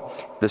Jesus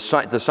taught the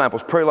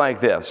disciples, pray like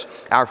this,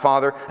 Our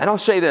Father. And I'll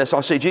say this,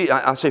 I'll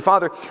say,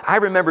 Father, I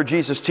remember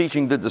Jesus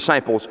teaching the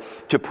disciples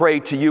to pray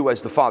to you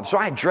as the Father. So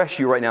I address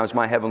you right now as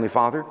my Heavenly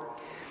Father.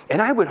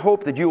 And I would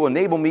hope that you will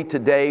enable me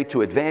today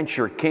to advance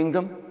your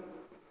kingdom.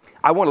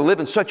 I want to live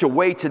in such a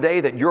way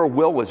today that your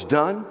will was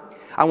done.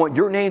 I want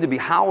your name to be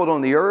hallowed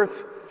on the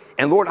earth.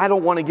 And Lord, I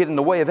don't want to get in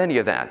the way of any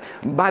of that.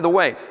 By the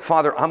way,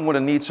 Father, I'm going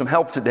to need some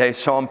help today,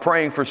 so I'm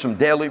praying for some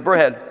daily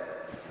bread.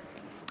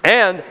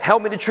 And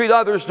help me to treat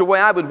others the way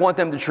I would want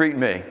them to treat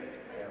me.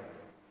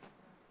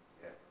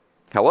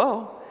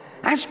 Hello?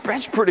 That's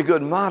a pretty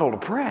good model to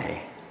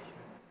pray.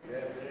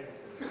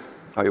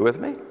 Are you with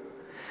me?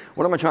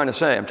 What am I trying to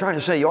say? I'm trying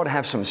to say you ought to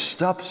have some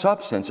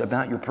substance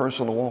about your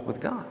personal walk with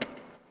God.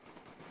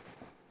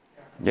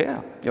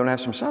 Yeah, you ought to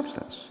have some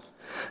substance.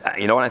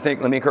 And I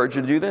think, let me encourage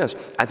you to do this.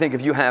 I think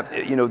if you have,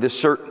 this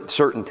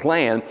certain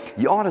plan,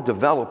 you ought to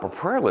develop a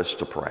prayer list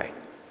to pray.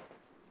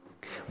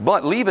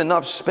 But leave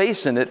enough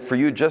space in it for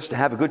you just to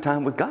have a good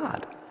time with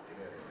God.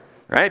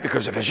 Right?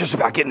 Because if it's just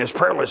about getting this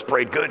prayer list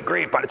prayed, good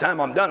grief, by the time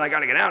I'm done, I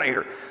got to get out of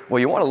here. Well,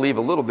 you want to leave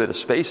a little bit of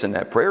space in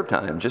that prayer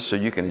time just so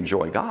you can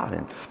enjoy God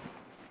and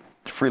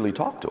freely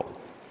talk to Him.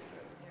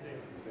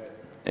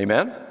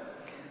 Amen?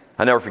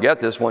 I never forget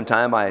this. One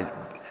time I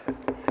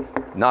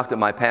knocked at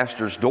my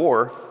pastor's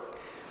door,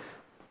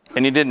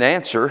 and he didn't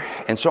answer,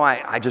 and so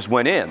I just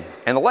went in,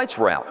 and the lights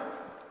were out.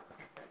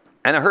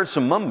 And I heard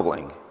some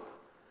mumbling.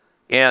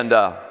 And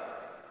all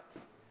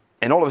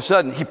of a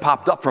sudden, he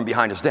popped up from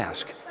behind his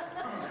desk.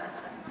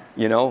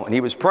 And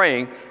he was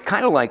praying,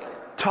 kind of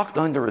like tucked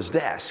under his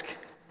desk,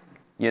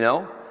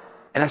 And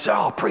I said,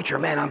 oh, preacher,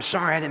 man, I'm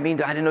sorry, I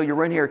didn't know you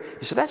were in here.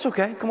 He said, that's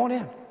okay, come on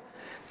in. And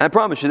I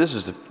promise you, this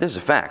is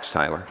the facts,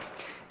 Tyler.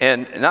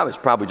 And I was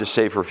probably just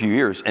saved for a few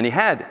years. And he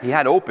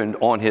had opened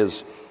on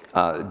his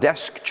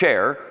desk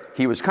chair.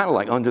 He was kind of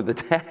like under the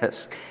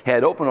desk. He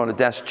had opened on a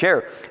desk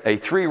chair a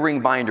 3-ring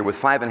binder with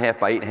 5.5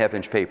 by 8.5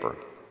 inch paper.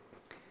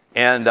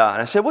 And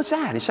I said, what's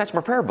that? He said, that's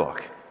my prayer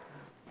book.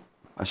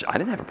 I said, I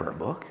didn't have a prayer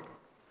book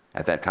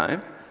at that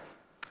time.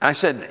 He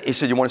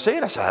said, you want to see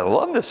it? I said, I'd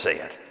love to see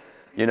it,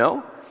 you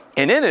know.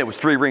 And in it was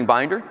 3-ring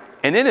binder.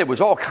 And in it was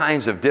all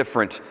kinds of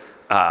different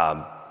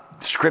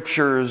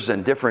scriptures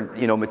and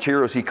different,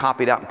 materials he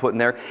copied out and put in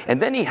there.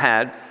 And then he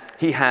had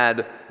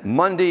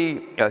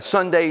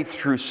Sunday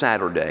through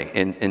Saturday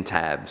in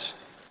tabs,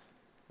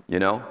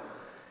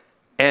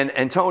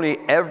 And Tony,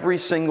 every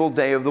single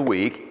day of the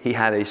week, he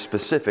had a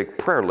specific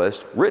prayer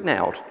list written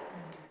out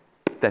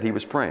that he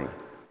was praying.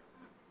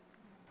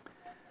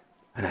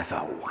 And I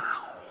thought,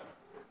 wow,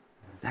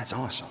 that's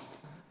awesome.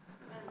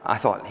 I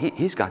thought,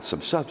 he's got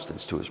some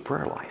substance to his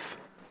prayer life,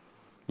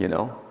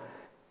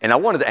 And I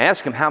wanted to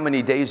ask him how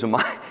many days am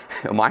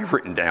I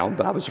written down,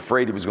 but I was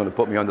afraid he was going to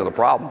put me under the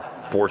problem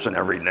portion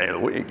every day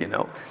of the week,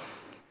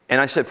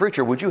 And I said,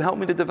 preacher, would you help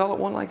me to develop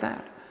one like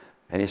that?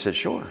 And he said,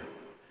 sure.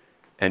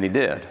 And he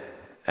did.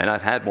 And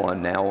I've had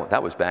one now,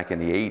 that was back in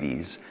the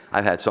 80s.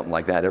 I've had something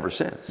like that ever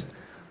since,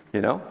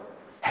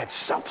 Had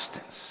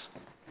substance.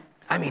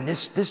 I mean,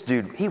 this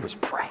dude, he was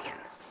praying.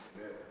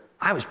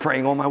 I was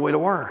praying on my way to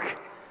work.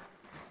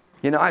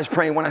 I was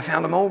praying when I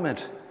found a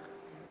moment.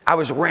 I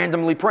was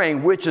randomly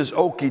praying, which is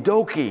okie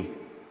dokie.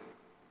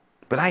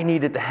 But I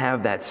needed to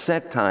have that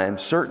set time,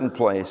 certain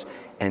place,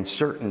 and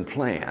certain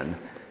plan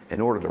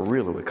in order to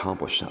really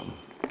accomplish something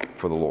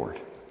for the Lord.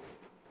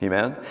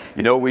 Amen?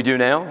 You know what we do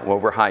now? Well,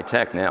 we're high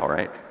tech now,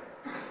 right?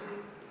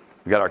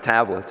 We got our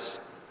tablets.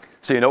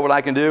 So you know what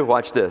I can do?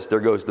 Watch this. There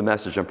goes the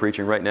message I'm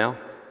preaching right now.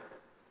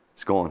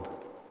 It's gone.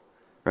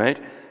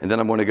 Right? And then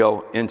I'm going to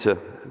go into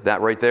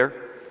that right there.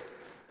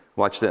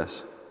 Watch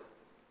this.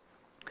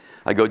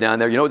 I go down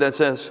there. You know what that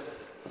says?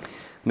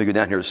 Let me go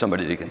down here to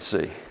somebody that can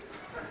see.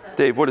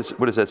 Dave, what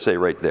does that say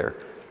right there?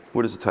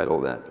 What is the title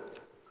of that?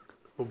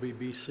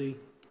 OBBC,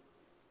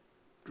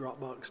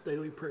 Dropbox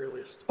Daily Prayer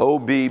List.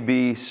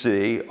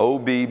 OBBC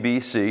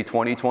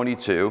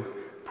 2022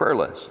 Prayer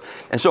List.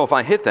 And so if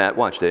I hit that,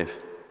 watch, Dave.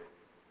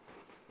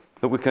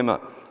 Look what came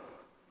up.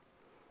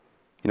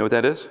 You know what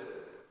that is?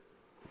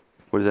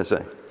 What does that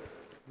say?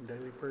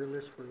 Daily Prayer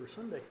List for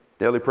Sunday.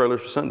 Daily Prayer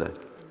List for Sunday.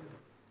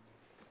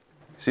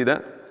 See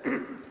that?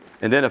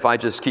 And then if I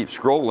just keep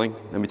scrolling,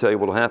 let me tell you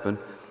what will happen.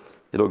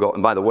 It'll go,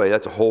 and by the way,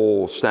 that's a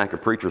whole stack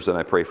of preachers that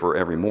I pray for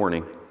every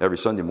morning, every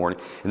Sunday morning.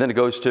 And then it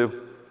goes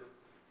to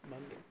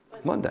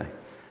Monday. And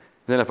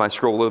then if I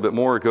scroll a little bit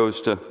more, it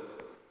goes to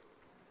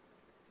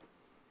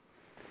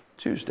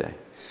Tuesday.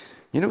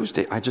 You know,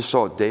 I just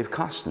saw Dave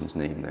Costin's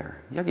name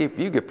there.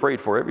 You get prayed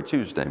for every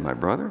Tuesday, my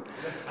brother.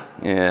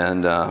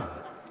 And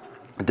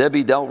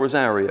Debbie Del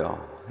Rosario,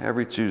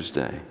 every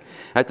Tuesday.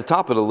 At the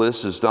top of the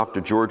list is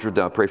Dr. George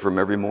Riddell. I pray for him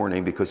every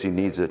morning because he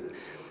needs it.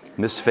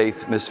 Miss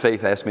Faith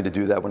asked me to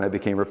do that when I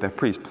became her.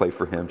 Please pray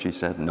for him. She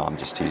said, no, I'm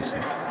just teasing.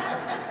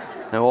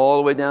 Now all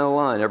the way down the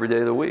line, every day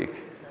of the week.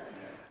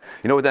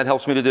 You know what that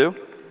helps me to do?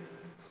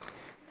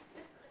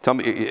 Tell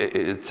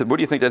me, what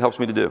do you think that helps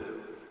me to do?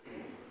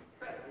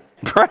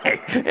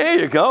 Pray. There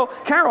you go.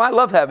 Carol, I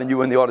love having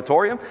you in the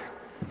auditorium.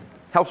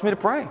 Helps me to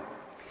pray.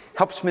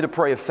 Helps me to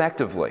pray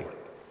effectively,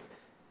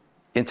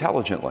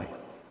 intelligently,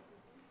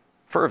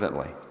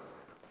 fervently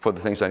for the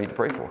things I need to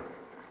pray for.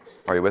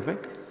 Are you with me?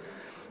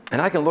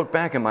 And I can look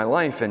back in my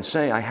life and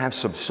say I have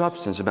some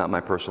substance about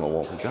my personal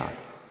walk with God.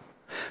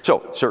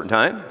 So, certain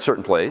time,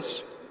 certain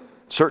place,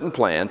 certain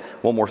plan.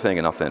 One more thing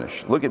and I'll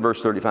finish. Look at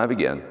verse 35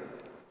 again.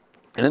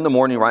 And in the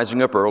morning,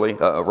 rising up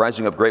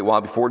great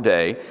while before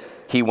day,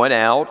 he went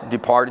out,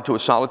 departed to a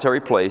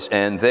solitary place,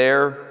 and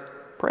there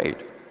prayed.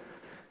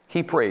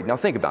 He prayed. Now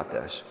think about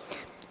this.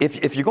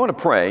 If you're going to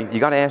pray, you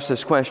got to ask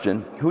this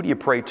question, who do you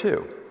pray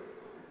to?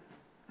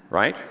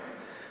 Right?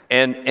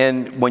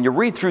 And when you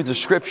read through the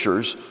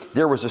scriptures,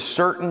 there was a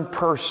certain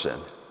person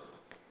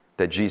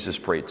that Jesus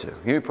prayed to.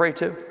 Who he prayed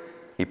to?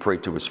 He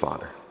prayed to his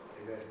Father.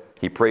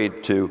 He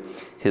prayed to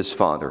his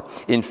Father.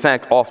 In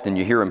fact, often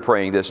you hear him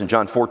praying this in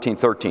John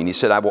 14:13. He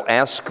said, I will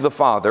ask the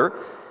Father,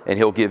 and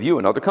he'll give you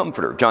another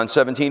comforter. John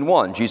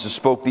 17:1, Jesus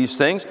spoke these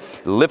things,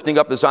 lifting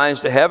up his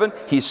eyes to heaven.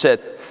 He said,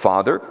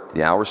 Father,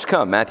 the hour's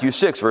come. Matthew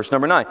 6, verse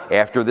number 9.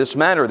 After this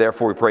manner,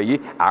 therefore, we pray ye,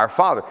 our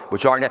Father,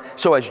 which art in heaven.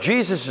 So as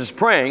Jesus is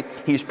praying,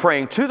 he's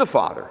praying to the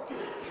Father.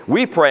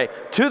 We pray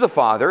to the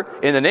Father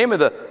in the name of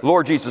the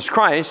Lord Jesus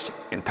Christ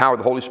in the power of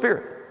the Holy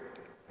Spirit.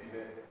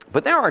 Amen.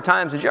 But there are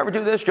times, did you ever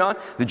do this, John?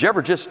 Did you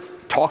ever just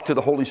talk to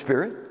the Holy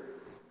Spirit?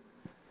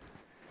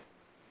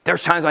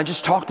 There's times I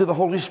just talk to the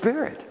Holy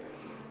Spirit.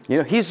 You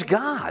know, he's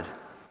God.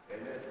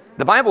 Amen.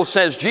 The Bible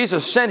says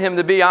Jesus sent him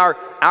to be our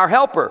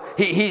helper.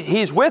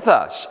 He's with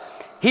us.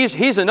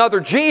 He's another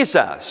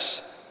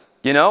Jesus,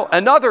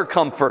 another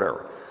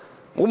comforter.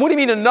 Well, what do you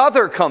mean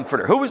another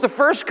comforter? Who was the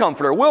first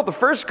comforter? Well, the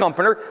first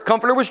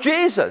comforter was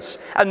Jesus.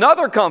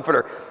 Another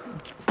comforter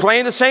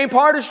playing the same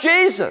part as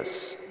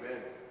Jesus. Amen.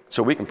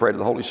 So we can pray to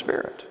the Holy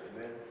Spirit.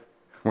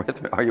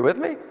 Amen. Are you with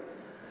me?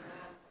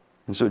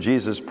 And so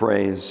Jesus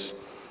prays.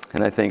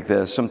 And I think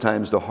that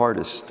sometimes the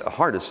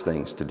hardest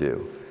thing to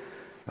do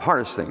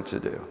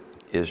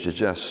is to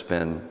just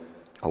spend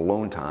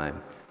alone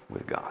time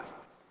with God.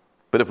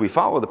 But if we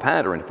follow the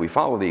pattern, if we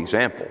follow the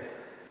example,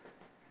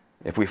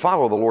 if we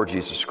follow the Lord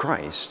Jesus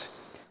Christ,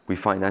 we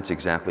find that's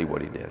exactly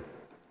what he did.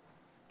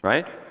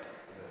 Right?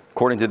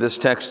 According to this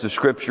text of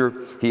Scripture,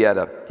 he had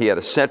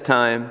a set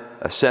time,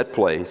 a set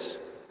place,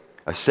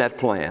 a set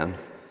plan,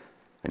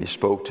 and he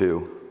spoke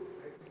to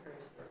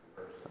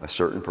a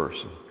certain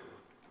person.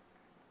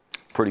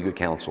 Pretty good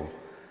counsel,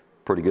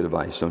 pretty good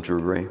advice, don't you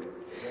agree?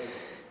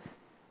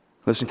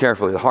 Listen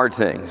carefully. The hard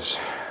things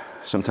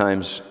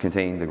sometimes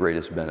contain the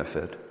greatest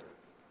benefit,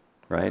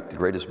 right? The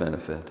greatest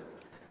benefit.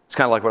 It's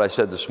kind of like what I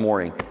said this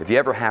morning. If you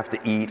ever have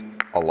to eat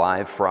a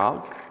live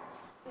frog,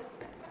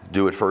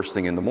 do it first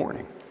thing in the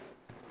morning.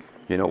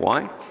 You know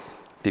why?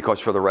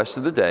 Because for the rest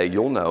of the day,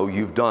 you'll know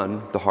you've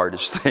done the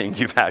hardest thing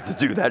you've had to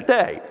do that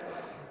day.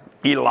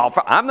 Eat a live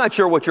frog. I'm not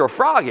sure what your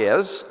frog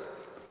is,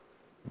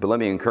 but let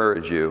me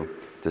encourage you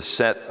to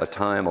set a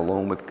time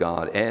alone with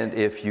God, and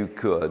if you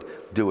could,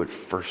 do it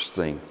first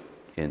thing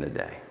in the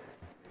day.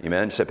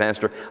 Amen? You say,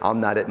 Pastor, I'm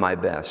not at my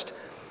best.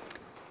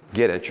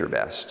 Get at your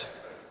best.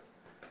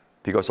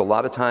 Because a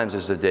lot of times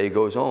as the day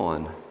goes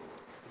on,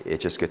 it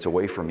just gets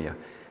away from you.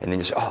 And then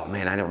you say, oh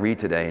man, I didn't read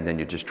today, and then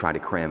you just try to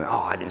cram it.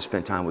 Oh, I didn't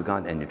spend time with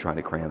God, and you're trying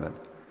to cram it.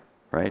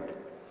 Right?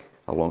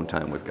 Alone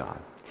time with God.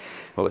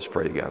 Well, let's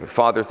pray together.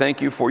 Father,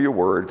 thank you for your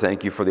word.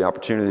 Thank you for the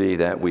opportunity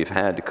that we've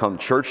had to come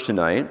to church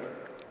tonight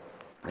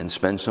and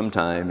spend some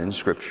time in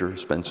Scripture,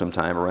 spend some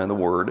time around the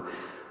Word,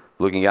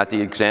 looking at the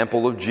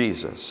example of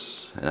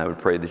Jesus. And I would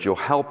pray that you'll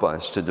help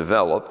us to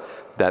develop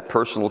that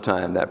personal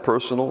time, that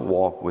personal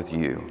walk with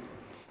you.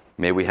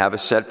 May we have a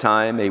set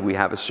time, may we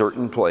have a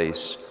certain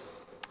place,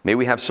 may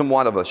we have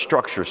somewhat of a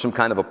structure, some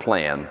kind of a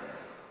plan.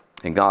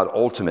 And God,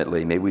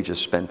 ultimately, may we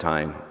just spend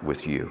time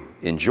with you,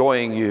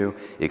 enjoying you,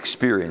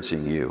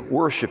 experiencing you,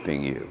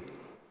 worshiping you,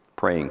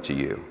 praying to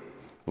you,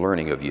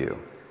 learning of you.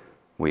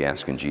 We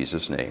ask in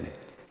Jesus' name,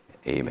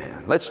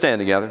 amen. Let's stand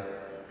together.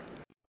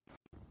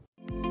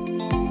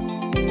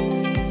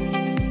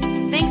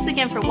 Thanks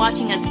again for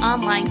watching us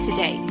online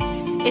today.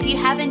 If you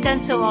haven't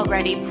done so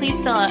already, please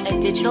fill out a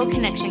digital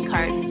connection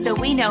card so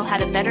we know how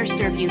to better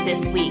serve you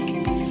this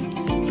week.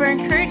 For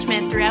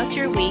encouragement throughout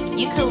your week,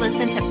 you can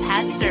listen to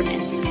past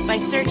sermons by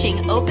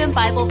searching Open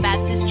Bible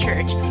Baptist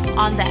Church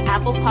on the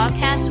Apple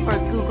Podcast or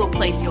Google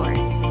Play Store.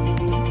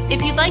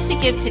 If you'd like to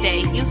give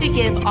today, you could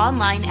give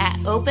online at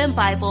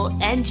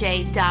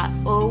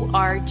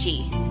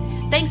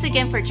openbiblenj.org. Thanks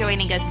again for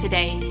joining us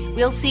today.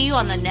 We'll see you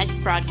on the next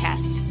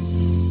broadcast.